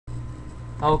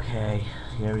Okay,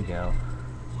 here we go.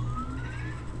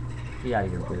 Get out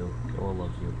of here, Boo. No one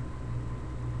loves you.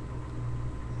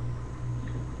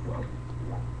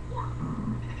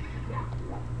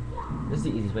 This is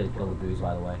the easiest way to kill the Boos,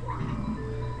 by the way.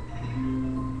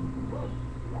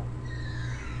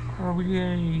 Oh,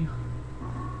 yay.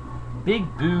 Big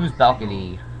Boo's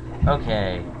balcony.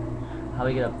 Okay. How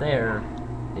we get up there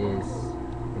is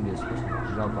maybe just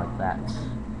jump like that.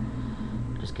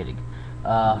 Just kidding.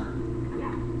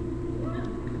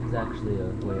 There's actually a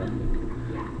way up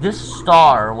there. This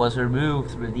star was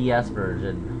removed from the DS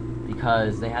version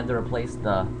because they had to replace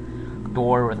the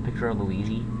door with a picture of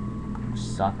Luigi, which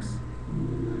sucks.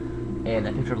 And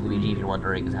that picture of Luigi, if you're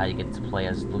wondering, is how you get to play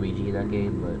as Luigi in that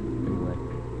game, but anyway.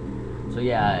 So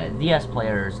yeah, DS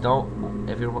players, don't,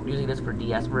 if you're using this for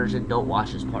DS version, don't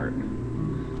watch this part.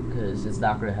 Because it's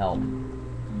not going to help.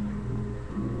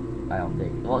 I don't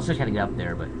think. Well, it's just how to get up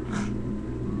there, but I'll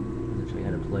show you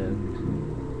how to play it.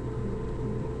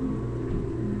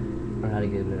 Or how to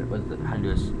get there. How to do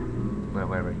this.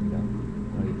 Wherever you go.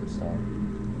 How to get the star.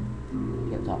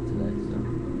 Can't talk today, so.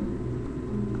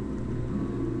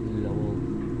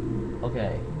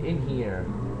 Okay, in here.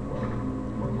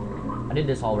 I did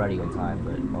this already one time,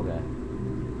 but okay.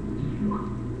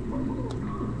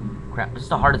 Crap, this is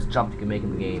the hardest jump you can make in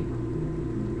the game.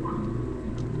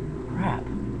 Crap.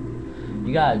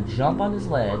 You gotta jump on this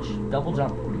ledge, double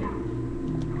jump.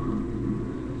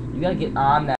 You gotta get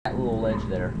on that little ledge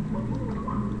there.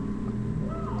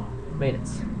 Made it.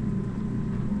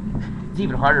 It's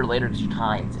even harder later because you're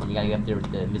timed, and you gotta get up there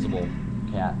with the invisible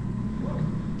cat.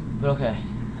 But okay.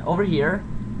 Over here,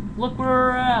 look where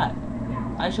we're at.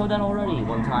 I showed that already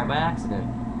one time by accident.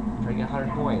 Trying to get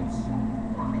 100 points.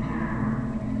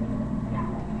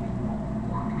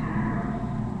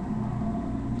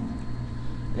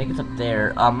 I think it's up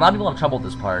there. A lot of people have trouble with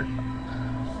this part.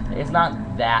 It's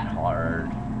not that hard.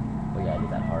 Well, yeah, it is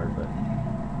that hard, but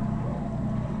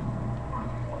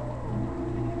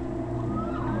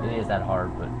it is that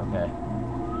hard, but okay.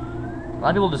 A lot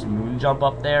of people just moon jump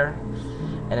up there.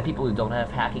 And the people who don't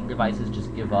have hacking devices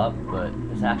just give up, but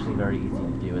it's actually very easy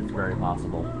to do. It's very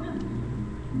possible.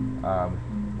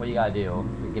 What you gotta do?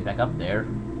 You get back up there.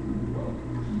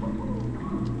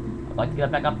 I'd like to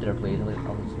get back up there, please. I'll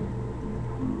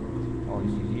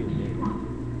just use you. Yeah.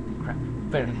 Crap.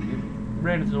 You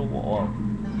ran into the wall.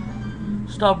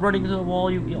 Stop running into the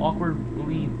wall, you awkward,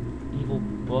 movie, evil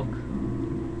book.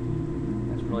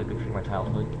 That's really picturing my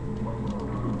childhood.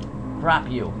 Crap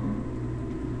you.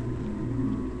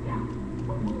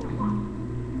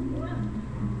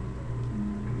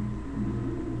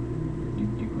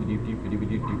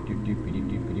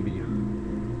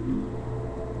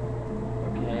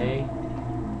 Okay.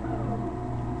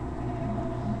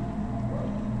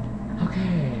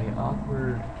 Okay,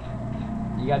 awkward.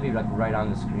 You gotta be like right on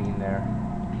the screen there.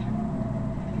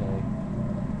 Okay.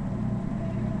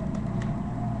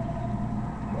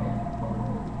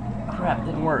 Crap,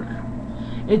 didn't work.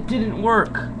 It didn't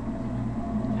work.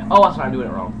 Oh, that's why I'm doing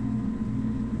it wrong.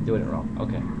 Doing it wrong.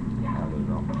 Okay. I'm doing it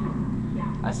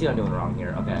wrong. I see what I'm doing wrong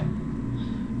here. Okay.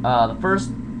 The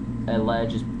first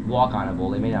ledge is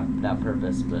walk-onable. They made that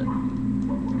purpose, but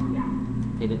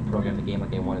they didn't program the game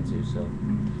like they wanted to, so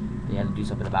they had to do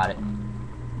something about it.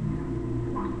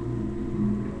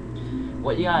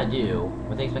 What you gotta do,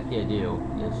 what they expect you to do,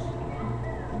 is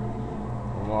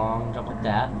a long jump like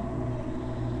that.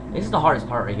 This is the hardest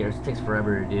part right here. It takes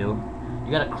forever to do.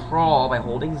 You gotta crawl by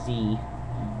holding Z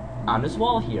on this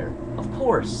wall here. Of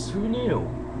course, who knew?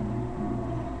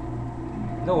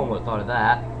 No one would have thought of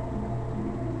that.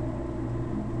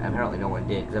 And apparently no one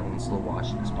did, because everyone's still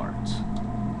watching this part.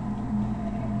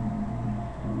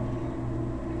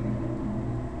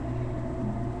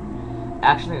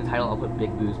 Actually, in the title, I'll put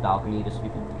Big Boo's Balcony, just so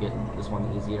people can get this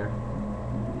one easier.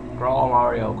 Crawl,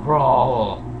 Mario,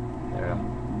 crawl! There we go.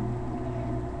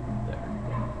 There.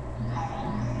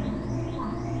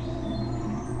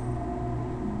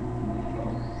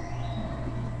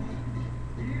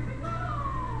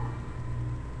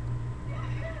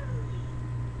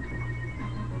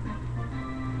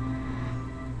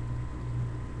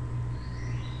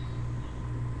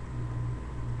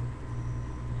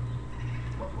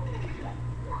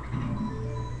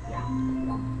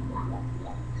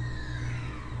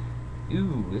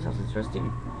 Ooh, this sounds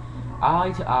interesting.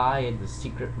 Eye to eye in the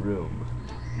secret room.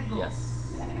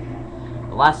 Yes.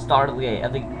 The last start of the game. I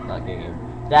think not game.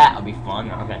 That would be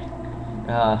fun. Okay.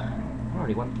 I'm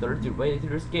already 1/3 through way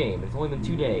through this game. It's only been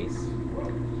 2 days.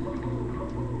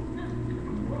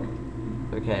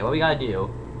 Okay, what we gotta do,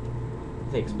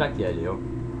 what they expect you to do,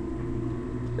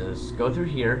 is go through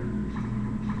here.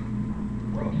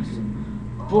 Oops.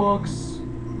 Books.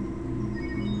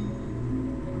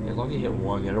 Yeah, as long as you hit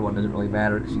one, the other one doesn't really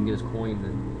matter because you can get his coins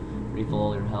and refill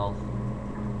all your health.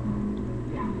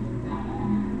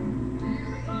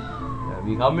 And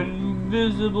become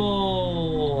invisible.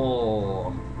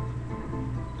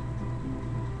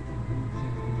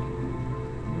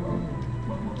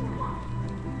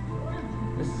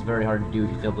 This is very hard to do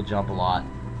if you fail to jump a lot.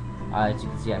 As you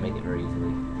can see, I make it very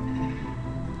easily.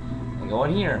 And go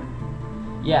in here.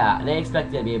 Yeah, they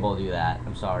expect you to be able to do that.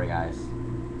 I'm sorry, guys.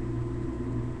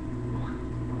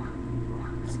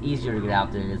 It's easier to get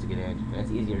out than it is to get in.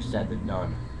 It's easier said than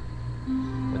done.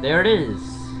 But there it is.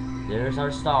 There's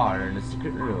our star in the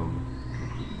secret room.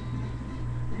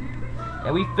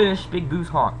 And we finished Big Boo's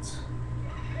Haunts.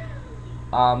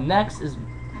 Next is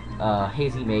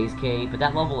Hazy Maze Cave, but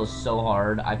that level is so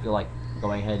hard, I feel like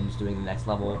going ahead and just doing the next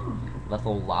level,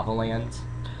 Lethal Lava Land.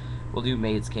 We'll do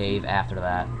Maze Cave after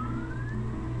that.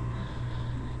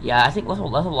 Yeah, I think Lethal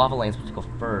Lava Land's supposed to go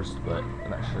first, but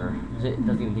I'm not sure. It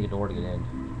doesn't even take a door to get in.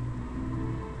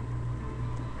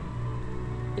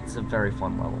 It's a very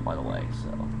fun level, by the way, so...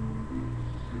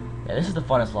 Yeah, this is the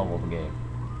funnest level of the game.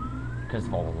 Because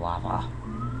of all the lava.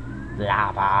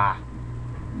 Lava!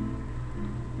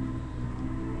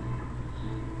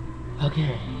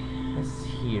 Okay, this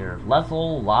here.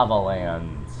 Lethal Lava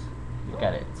Land. Look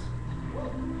at it.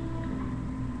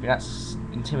 If you're not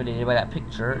intimidated by that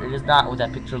picture, it is not what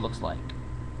that picture looks like.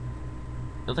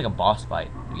 It looks like a boss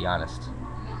fight, to be honest.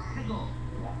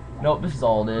 Nope, this is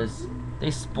all it is.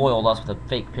 They spoiled us with a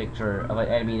fake picture of an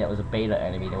enemy that was a beta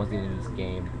enemy that wasn't even in this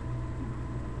game.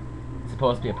 It's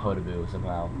supposed to be a Potoboo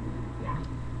somehow.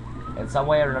 In some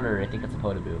way or another, I think it's a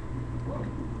Potoboo.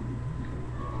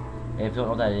 And if you don't know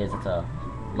what that is, it's a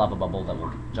lava bubble that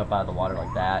will jump out of the water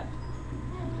like that.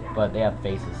 But they have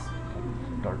faces.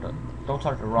 Don't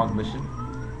start the wrong mission.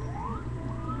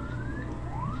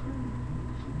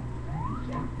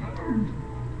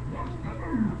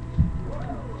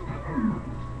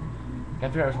 I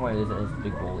can't figure out which one it is that has the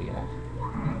big bully in it.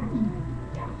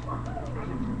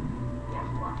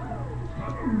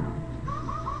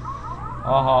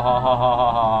 Ha ha ha ha ha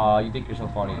ha ha! You think you're so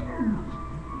funny.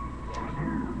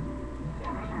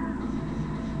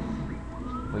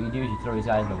 What you do is you throw these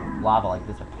guys in the lava like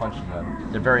this by punching them.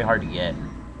 They're very hard to get.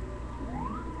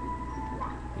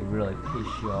 They really piss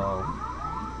you off.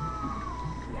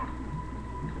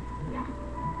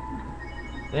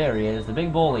 There he is, the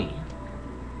big bully.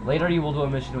 Later you will do a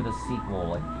mission with a sequel,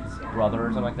 like his brother or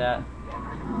something like that.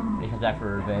 And he comes back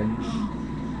for revenge.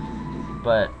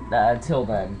 But until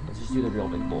then, let's just do the real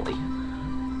big bully.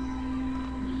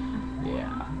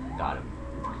 Yeah, got him.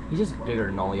 He's just bigger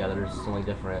than all the others, it's the only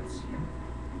difference.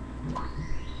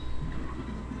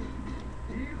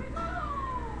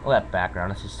 Oh, that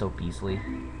background is just so beastly.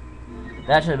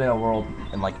 That should have been a world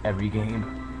in like every game.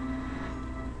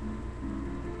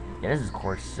 Yeah, this is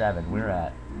course 7. We're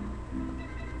at...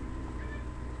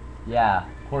 Yeah,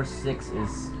 course 6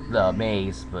 is the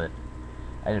maze, but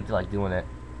I didn't feel like doing it.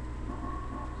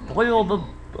 Bully the...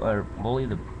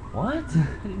 What? I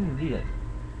didn't even read it.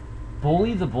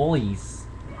 Bully the bullies.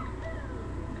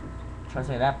 Try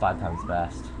saying that 5 times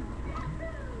fast.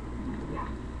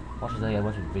 Watch as I get a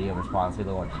bunch of video response. The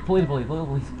other one. Bully the bully, bully the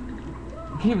bullies.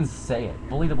 You can't even say it.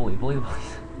 Bully the bully, bully the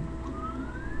bullies.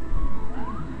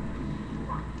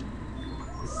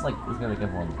 This is like, it's gonna make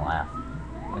everyone laugh.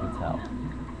 I can tell.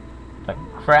 Like,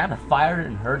 crap, the fire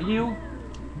didn't hurt you?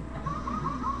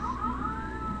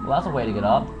 Well, that's a way to get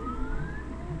up.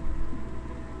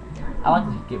 I like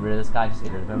to get rid of this guy, just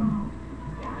get rid of him.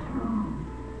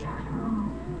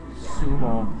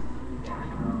 Sumo.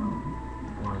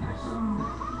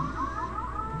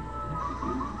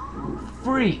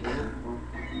 Freak!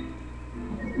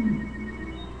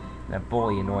 That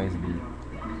bully annoys me.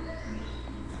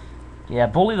 Yeah,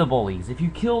 bully the bullies. If you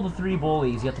kill the 3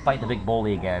 bullies, you have to fight the big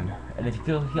bully again. And if you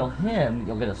kill him,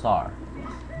 you'll get a star.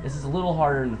 This is a little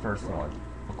harder than the first one,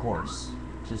 of course.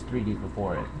 It's just 3 Ds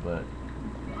before it, but...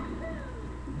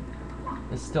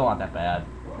 It's still not that bad.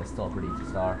 It's still a pretty easy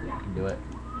star. I can do it.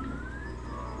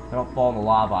 If I don't fall in the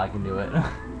lava, I can do it.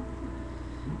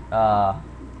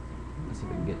 Let's see if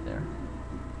we can get there.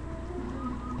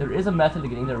 There is a method of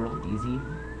getting there real easy.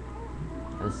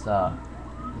 There's a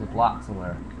block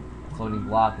somewhere. A floating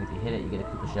block, and if you hit it, you get a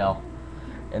Koopa shell.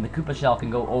 And the Koopa shell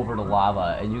can go over the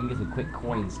lava, and you can get some quick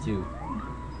coins too.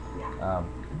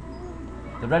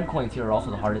 The red coins here are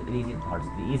also the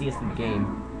easiest in the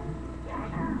game.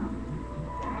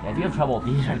 Yeah, if you have trouble with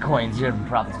these red coins, you're having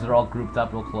problems. They're all grouped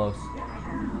up real close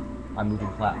on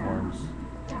moving platforms.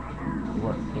 You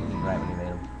weren't thinking right when you made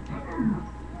them.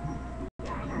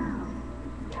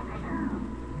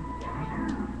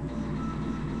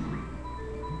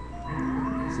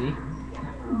 see?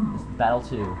 It's Battle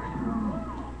 2.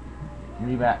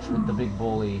 Rematch with the big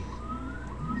bully.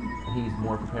 And he's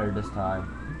more prepared this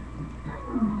time.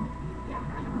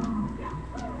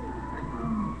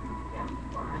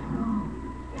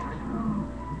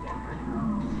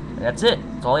 That's it.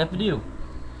 That's all you have to do.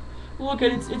 Look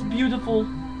at it. It's beautiful.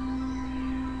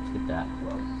 Let's get that.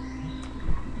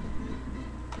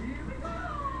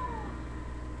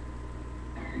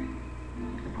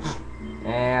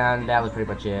 And that was pretty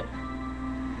much it.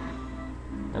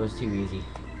 That was too easy.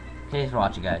 Thanks for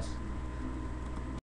watching, guys.